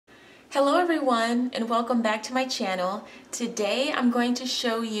Hello everyone and welcome back to my channel. Today I'm going to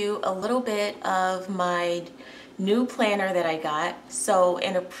show you a little bit of my new planner that I got. So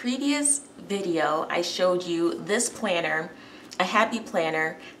in a previous video I showed you this planner, a happy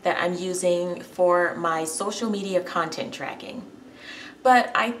planner that I'm using for my social media content tracking.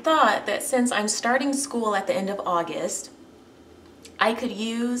 But I thought that since I'm starting school at the end of August, I could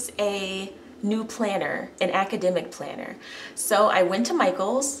use a new planner, an academic planner. So I went to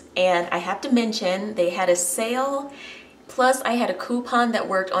Michael's, and I have to mention they had a sale, plus I had a coupon that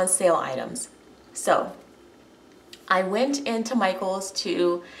worked on sale items. So I went into Michael's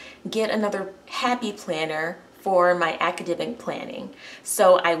to get another happy planner for my academic planning.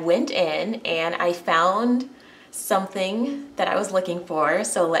 So I went in and I found something that I was looking for.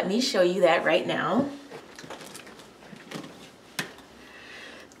 So let me show you that right now.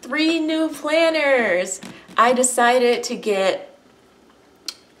 3 new planners. I decided to get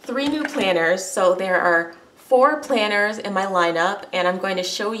 3 new planners. So there are 4 planners in my lineup, and I'm going to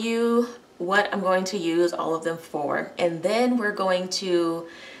show you what I'm going to use all of them for. And then we're going to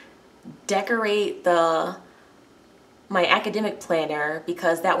decorate my academic planner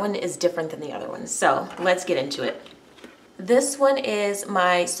because that one is different than the other one. So let's get into it. This one is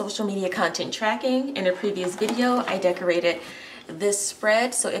my social media content tracking. In a previous video, I decorated this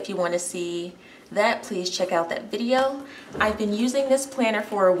spread, so if you want to see that, please check out that video. I've been using this planner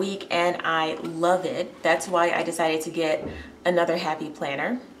for a week and I love it. That's why I decided to get another happy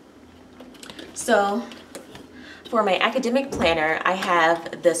planner. So for my academic planner, I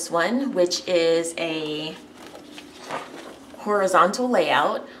have this one, which is a horizontal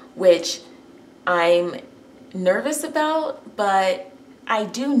layout, which I'm nervous about, but I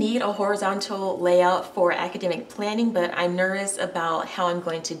do need a horizontal layout for academic planning, but I'm nervous about how I'm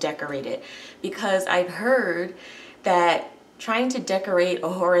going to decorate it because I've heard that trying to decorate a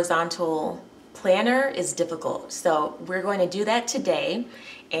horizontal planner is difficult. So we're going to do that today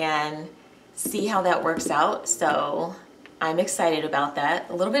and see how that works out. So I'm excited about that.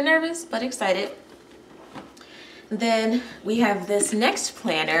 A little bit nervous, but excited. Then we have this next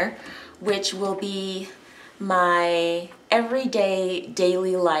planner, which will be my everyday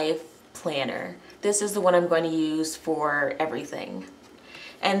daily life planner. This is the one I'm going to use for everything.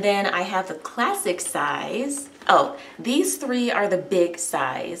 And then I have the classic size. Oh, these 3 are the big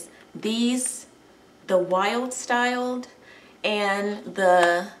size. These, the wild styled and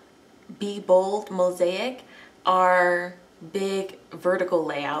the Be Bold mosaic, are big vertical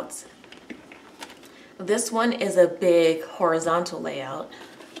layouts. This one is a big horizontal layout.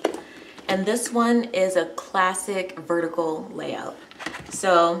 And this one is a classic vertical layout.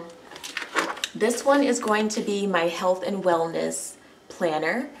 So this one is going to be my health and wellness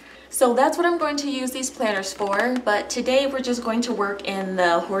planner. So that's what I'm going to use these planners for. But today we're just going to work in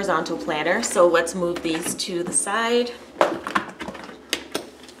the horizontal planner. So let's move these to the side.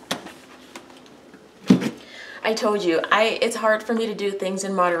 I told you, it's hard for me to do things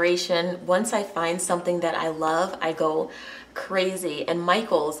in moderation. Once I find something that I love, I go crazy. And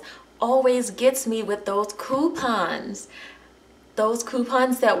Michael's always gets me with those coupons. Those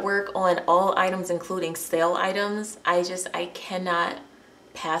coupons that work on all items, including sale items. I cannot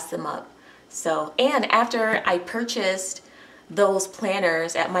pass them up. So, and after I purchased those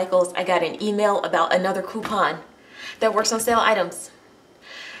planners at Michael's, I got an email about another coupon that works on sale items.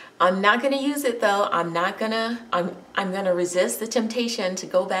 I'm not gonna use it though. I'm gonna resist the temptation to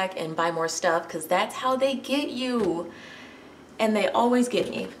go back and buy more stuff because that's how they get you. And they always get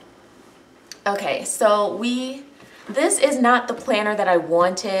me. Okay, so this is not the planner that I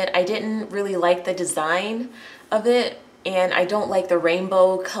wanted. I didn't really like the design of it, and I don't like the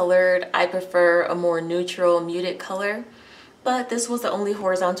rainbow colored. I prefer a more neutral, muted color. But this was the only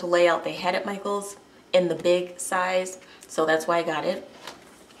horizontal layout they had at Michael's in the big size, so that's why I got it.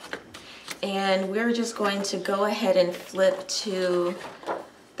 And we're just going to go ahead and flip to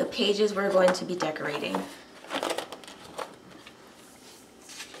the pages we're going to be decorating.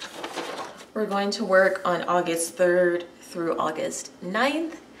 We're going to work on August 3rd through August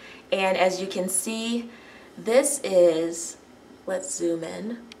 9th. And as you can see, this is, let's zoom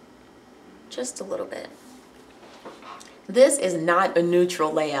in just a little bit. This is not a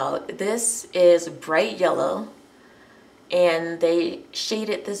neutral layout. This is bright yellow. And they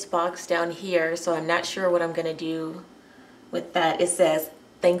shaded this box down here, so I'm not sure what I'm gonna do with that. It says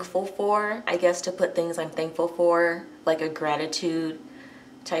thankful for, I guess to put things I'm thankful for, like a gratitude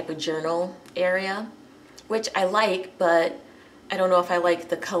type of journal area, which I like, but I don't know if I like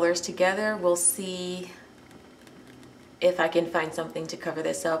the colors together. We'll see if I can find something to cover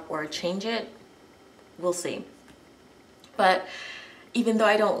this up or change it. We'll see. But Even though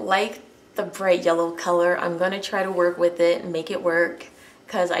I don't like the bright yellow color, I'm gonna try to work with it and make it work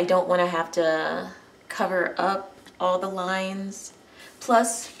because I don't want to have to cover up all the lines.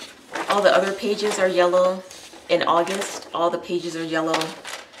 Plus, all the other pages are yellow. In August, all the pages are yellow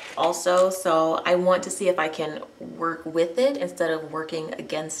also, so I want to see if I can work with it instead of working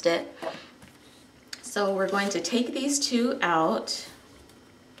against it. So we're going to take these two out.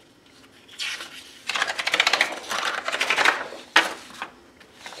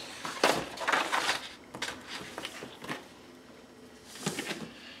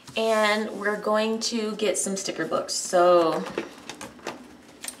 And we're going to get some sticker books. So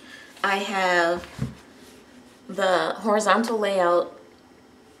I have the horizontal layout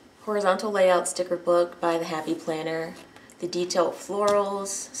sticker book by the Happy Planner, the Detailed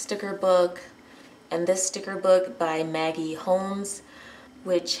Florals sticker book, and this sticker book by Maggie Holmes,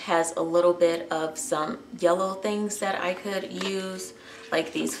 which has a little bit of some yellow things that I could use,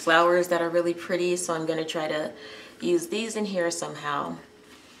 like these flowers that are really pretty, so I'm going to try to use these in here somehow.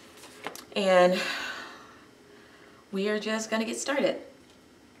 And we are just going to get started.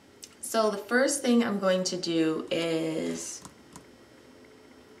 So the first thing I'm going to do is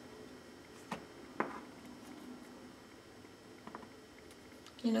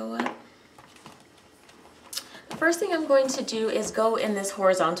you know what? The first thing I'm going to do is go in this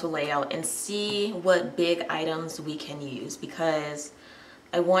horizontal layout and see what big items we can use, because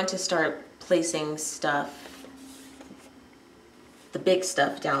I want to start placing stuff, the big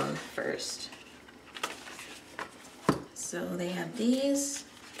stuff, down first. So they have these.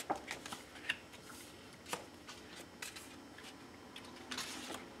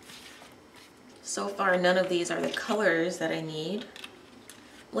 So far, none of these are the colors that I need.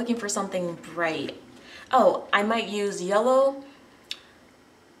 I'm looking for something bright. Oh, I might use yellow,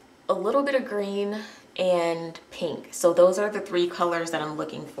 a little bit of green, and pink. So those are the three colors that I'm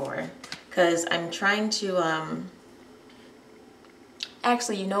looking for, because I'm trying to,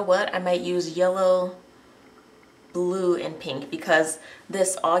 actually, you know what? I might use yellow, blue, and pink, because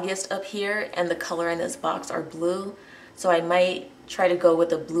this August up here and the color in this box are blue. So I might try to go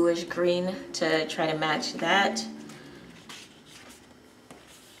with a bluish green to try to match that.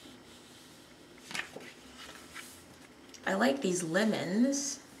 I like these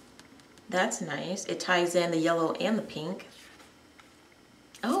lemons. That's nice. It ties in the yellow and the pink.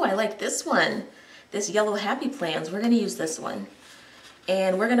 Oh, I like this one. This yellow Happy Plans. We're going to use this one.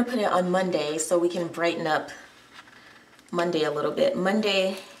 And we're going to put it on Monday so we can brighten up Monday a little bit.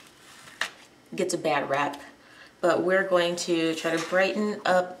 Monday gets a bad rap, but we're going to try to brighten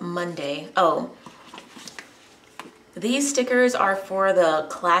up Monday. Oh, these stickers are for the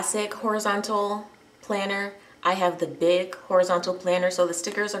classic horizontal planner. I have the big horizontal planner, so the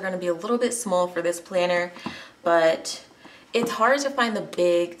stickers are going to be a little bit small for this planner, but it's hard to find the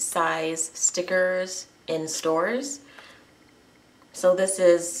big size stickers in stores. So this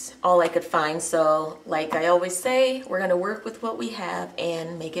is all I could find. So like I always say, we're going to work with what we have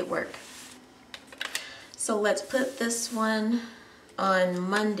and make it work. So let's put this one on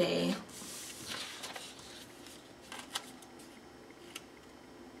Monday.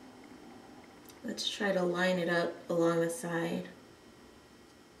 Let's try to line it up along the side.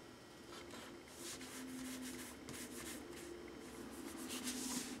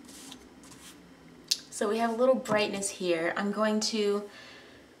 So we have a little brightness here. I'm going to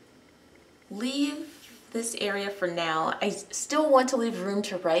leave this area for now. I still want to leave room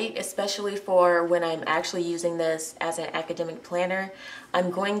to write, especially for when I'm actually using this as an academic planner. I'm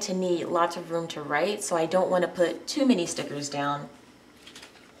going to need lots of room to write, so I don't want to put too many stickers down.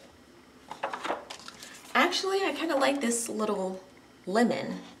 Actually, I kind of like this little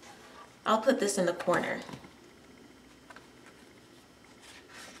lemon. I'll put this in the corner.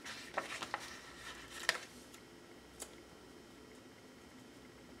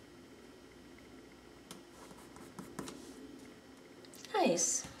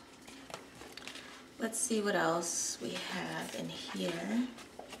 Nice. Let's see what else we have in here.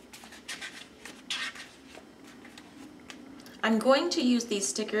 I'm going to use these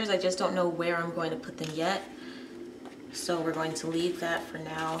stickers, I just don't know where I'm going to put them yet. So we're going to leave that for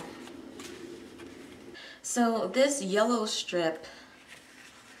now. So this yellow strip,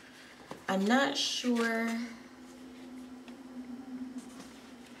 I'm not sure.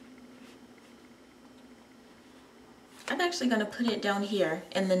 I'm actually going to put it down here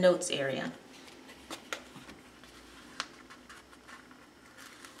in the notes area.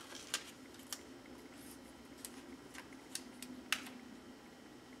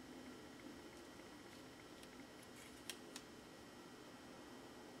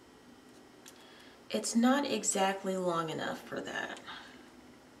 It's not exactly long enough for that.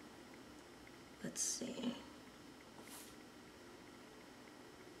 Let's see.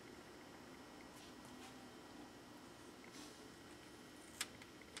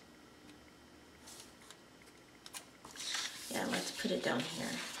 Yeah, let's put it down here.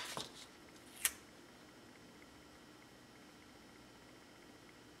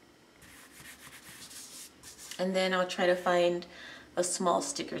 And then I'll try to find a small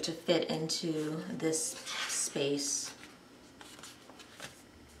sticker to fit into this space.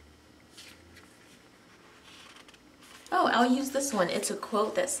 Oh, I'll use this one. It's a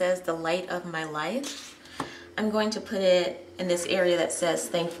quote that says, "The light of my life." I'm going to put it in this area that says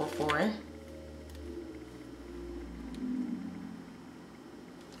 "thankful for."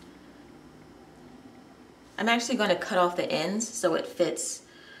 I'm actually going to cut off the ends so it fits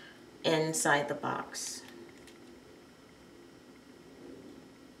inside the box.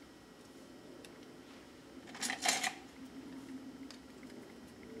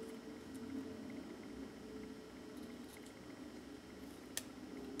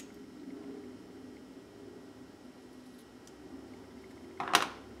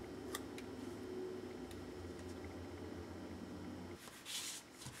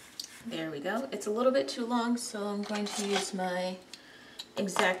 There we go. It's a little bit too long, so I'm going to use my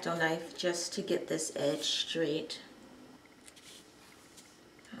X-Acto knife just to get this edge straight.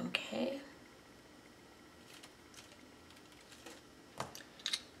 Okay.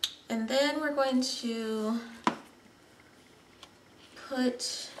 And then we're going to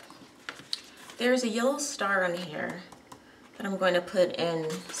put, there's a yellow star on here that I'm going to put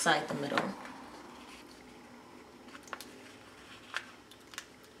inside the middle.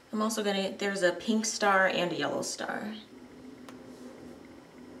 I'm also going to, there's a pink star and a yellow star.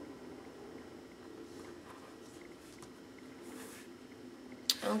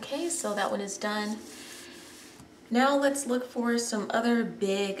 Okay, so that one is done. Now let's look for some other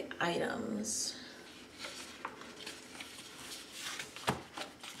big items.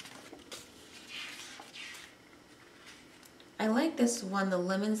 I like this one, the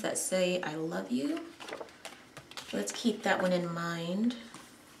lemons that say "I love you." Let's keep that one in mind.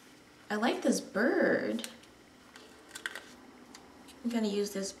 I like this bird. I'm gonna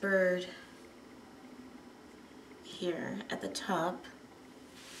use this bird here at the top.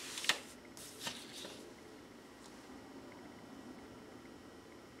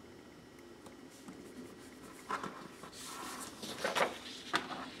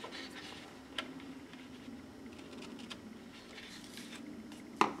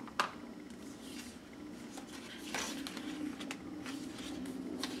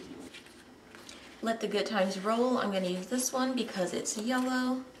 Let the good times roll. I'm going to use this one because it's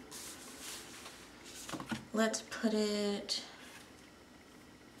yellow. Let's put it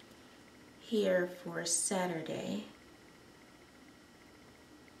here for Saturday.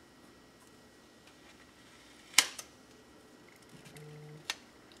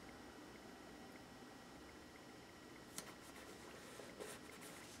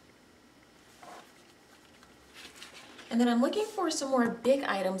 And then I'm looking for some more big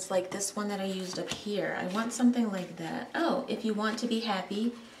items like this one that I used up here. I want something like that. Oh, if you want to be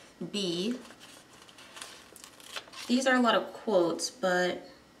happy, be. These are a lot of quotes, but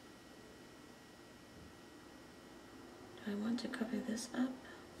do I want to cover this up?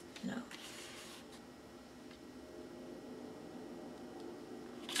 No.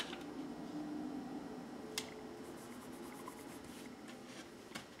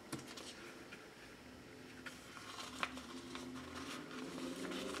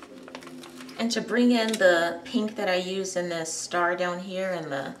 And to bring in the pink that I used in this star down here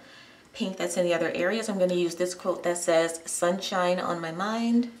and the pink that's in the other areas, I'm going to use this quote that says, "Sunshine on my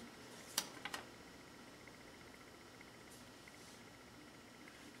mind."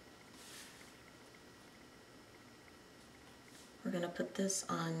 We're going to put this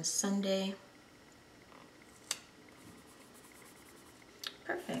on Sunday.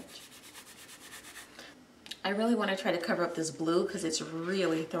 Perfect. I really want to try to cover up this blue because it's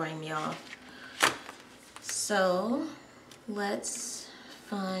really throwing me off. So let's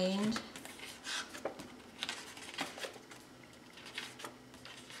find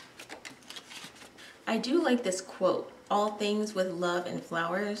I do like this quote, "All things with love and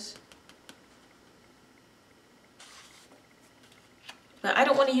flowers." But I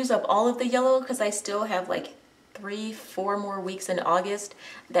don't want to use up all of the yellow because I still have like 3-4 more weeks in August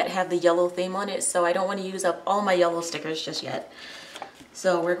that have the yellow theme on it. So I don't want to use up all my yellow stickers just yet.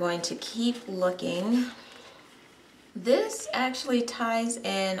 So we're going to keep looking. This actually ties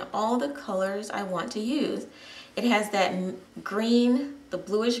in all the colors I want to use. It has that green, the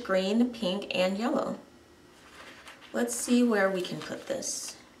bluish green, pink, and yellow. Let's see where we can put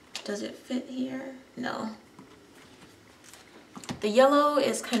this. Does it fit here? No. The yellow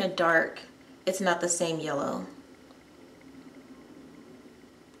is kind of dark. It's not the same yellow.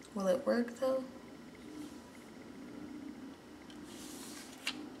 Will it work though?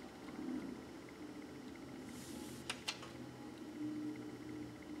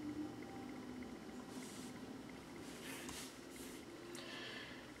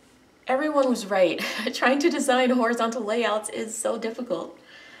 Everyone was right. Trying to design horizontal layouts is so difficult.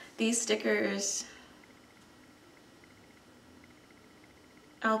 These stickers,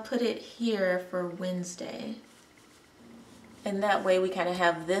 I'll put it here for Wednesday. And that way we kind of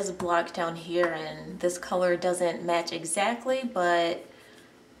have this block down here and this color doesn't match exactly, but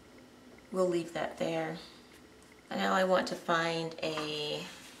we'll leave that there. And now I want to find a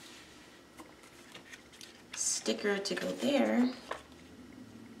sticker to go there.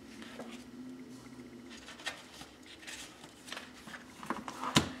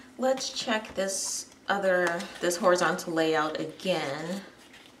 Let's check this horizontal layout again.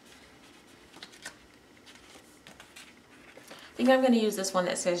 I think I'm going to use this one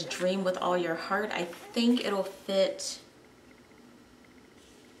that says dream with all your heart. I think it'll fit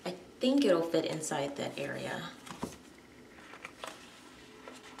inside that area.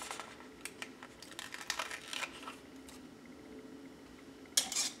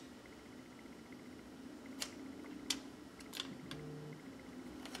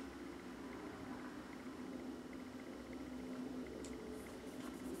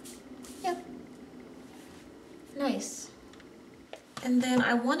 Yep. Nice. And then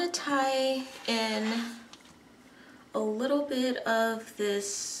I want to tie in a little bit of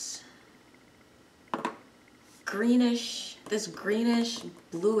this greenish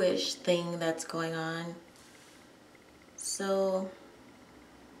bluish thing that's going on. So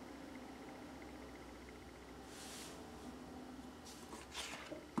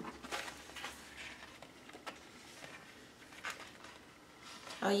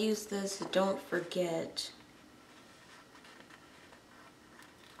I'll use this Don't Forget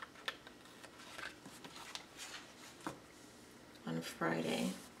on Friday.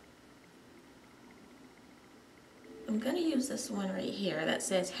 I'm going to use this one right here that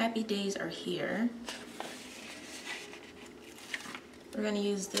says Happy Days Are Here. We're going to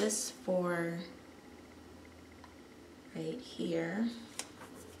use this for right here.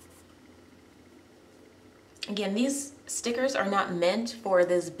 Again, these stickers are not meant for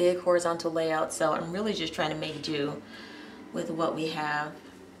this big horizontal layout, so I'm really just trying to make do with what we have.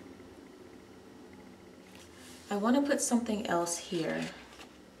 I want to put something else here.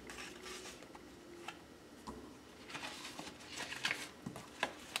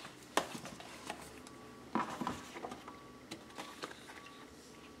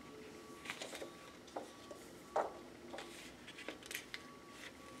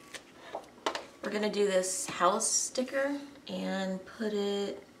 We're going to do this house sticker and put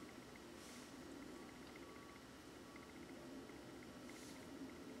it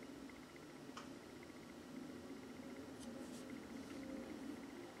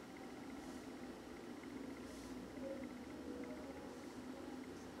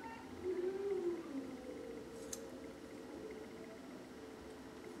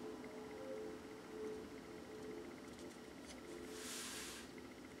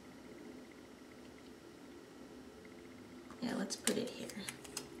let's put it here.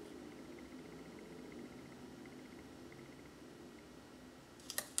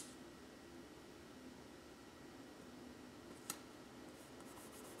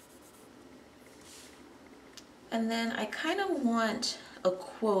 And then I kind of want a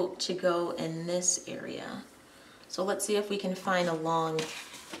quote to go in this area. So let's see if we can find a long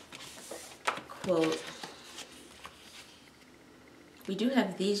quote. We do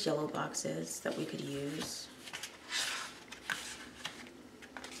have these yellow boxes that we could use.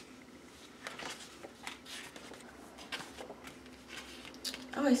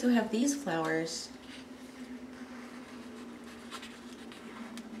 Oh, I still have these flowers.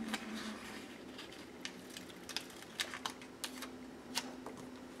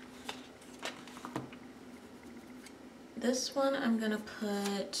 This one I'm gonna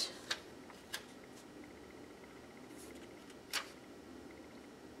put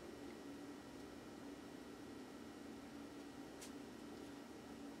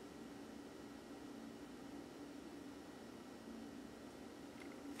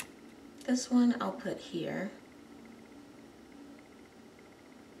this one I'll put here.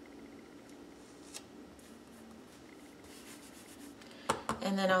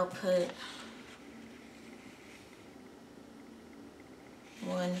 And then I'll put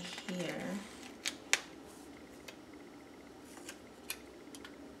one here.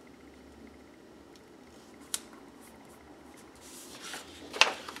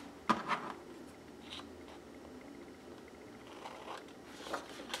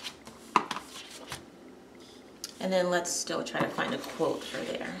 And then let's still try to find a quote for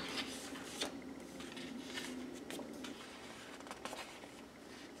there.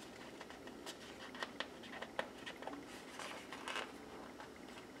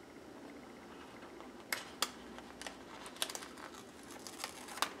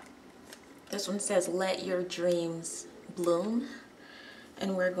 This one says, "Let your dreams bloom."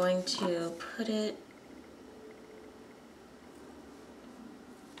 And we're going to put it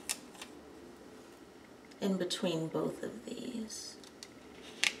in between both of these.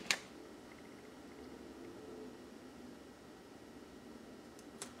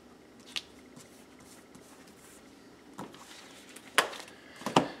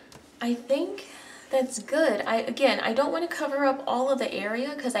 I think that's good. Again, I don't want to cover up all of the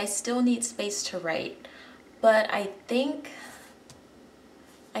area because I still need space to write. But I think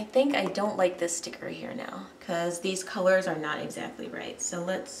I don't like this sticker here now because these colors are not exactly right. So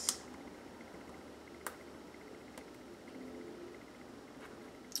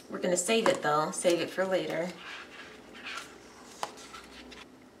we're going to save it though, save it for later.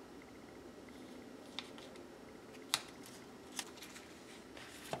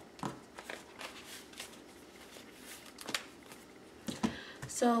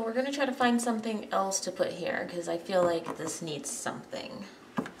 So we're going to try to find something else to put here because I feel like this needs something.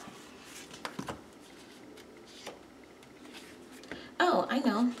 Oh, I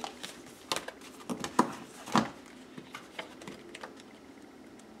know.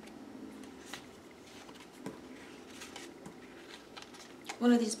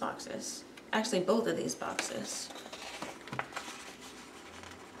 One of these boxes. Actually, both of these boxes.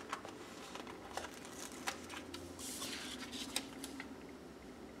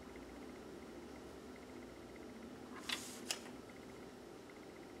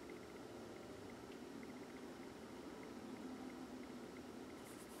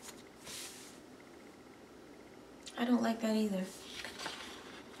 I don't like that either.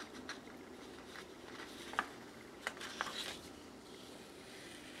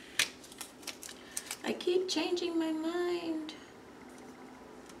 I keep changing my mind.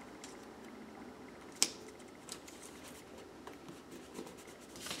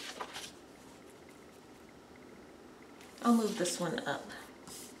 I'll move this one up.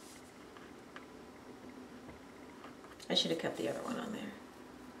 I should have kept the other one on there.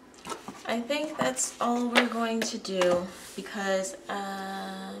 I think that's all we're going to do because,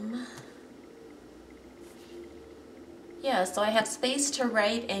 yeah, so I have space to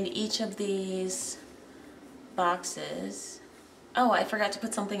write in each of these boxes. Oh, I forgot to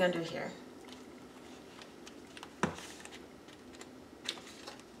put something under here.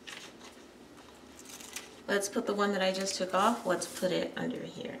 Let's put the one that I just took off, let's put it under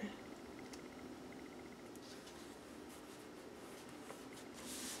here.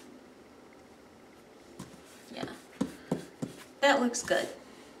 Yeah, that looks good.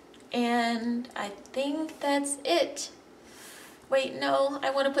 And I think that's it. Wait, no, I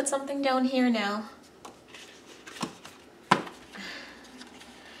want to put something down here now.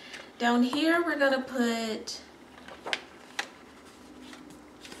 Down here, we're gonna put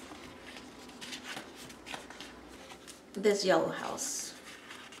this yellow house.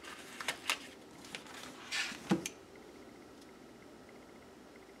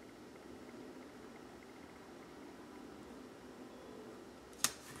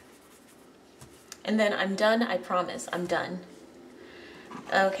 And then I'm done, I promise, I'm done.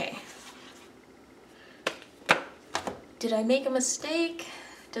 Okay. Did I make a mistake?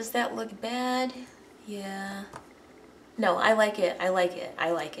 Does that look bad? Yeah. No, I like it, I like it,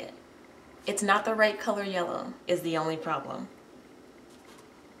 I like it. It's not the right color yellow is the only problem.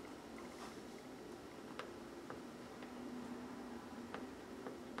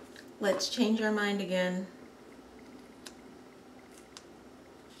 Let's change our mind again.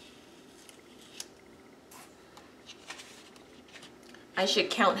 I should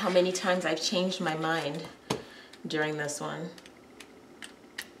count how many times I've changed my mind during this one.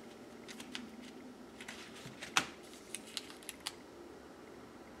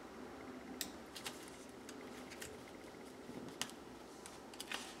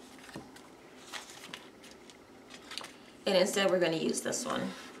 And instead we're going to use this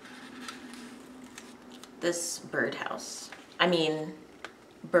one. This birdhouse. I mean,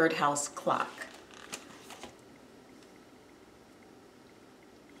 birdhouse clock.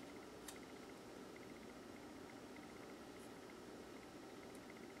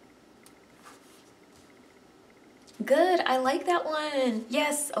 Good, I like that one.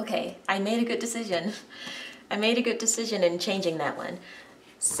 Yes, okay, I made a good decision. I made a good decision in changing that one.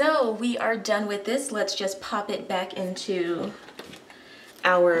 So we are done with this. Let's just pop it back into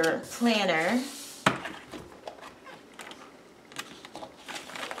our planner.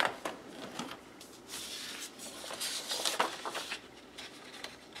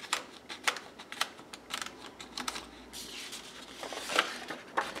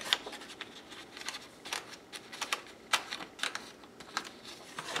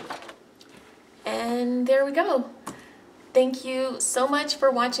 And there we go. Thank you so much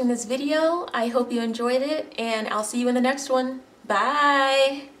for watching this video. I hope you enjoyed it, and I'll see you in the next one.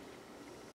 Bye!